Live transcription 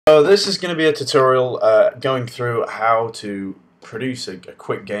So this is going to be a tutorial going through how to produce a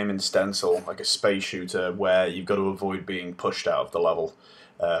quick game in Stencyl, like a space shooter, where you've got to avoid being pushed out of the level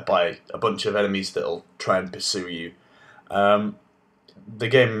by a bunch of enemies that'll try and pursue you. The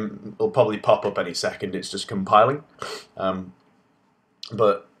game will probably pop up any second, it's just compiling.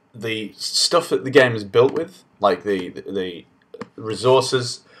 But the stuff that the game is built with, like the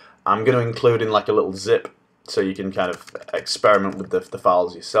resources, I'm going to include in like a little zip, so you can kind of experiment with the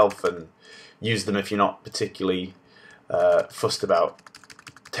files yourself and use them if you're not particularly fussed about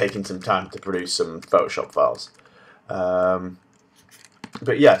taking some time to produce some Photoshop files.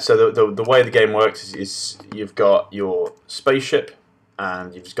 But yeah, so the way the game works is you've got your spaceship,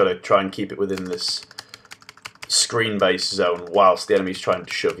 and you've just got to try and keep it within this screen-based zone whilst the enemy's trying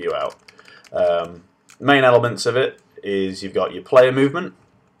to shove you out. Main elements of it is you've got your player movement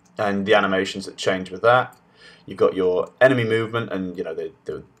and the animations that change with that. You've got your enemy movement and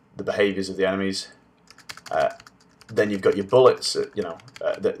the behaviours of the enemies. Then you've got your bullets,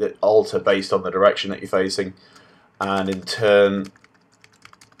 that alter based on the direction that you're facing, and in turn,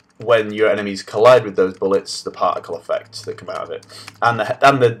 when your enemies collide with those bullets, the particle effects that come out of it, and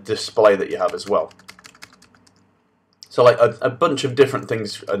the display that you have as well. So like a bunch of different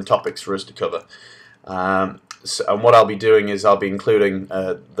things and topics for us to cover. And what I'll be doing is I'll be including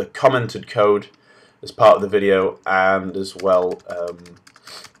the commented code as part of the video, and as well,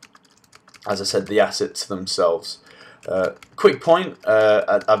 as I said, the assets themselves. Quick point,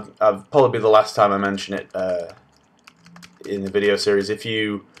 I've probably the last time I mention it in the video series. If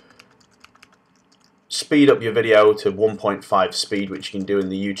you speed up your video to 1.5 speed, which you can do in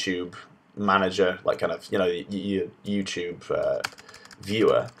the YouTube manager, like kind of your YouTube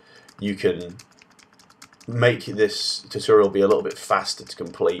viewer, you can make this tutorial be a little bit faster to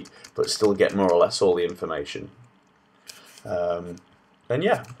complete, but still get more or less all the information. And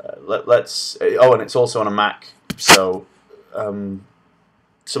yeah, let's. Oh, and it's also on a Mac, so some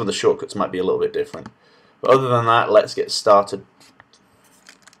of the shortcuts might be a little bit different. But other than that, let's get started.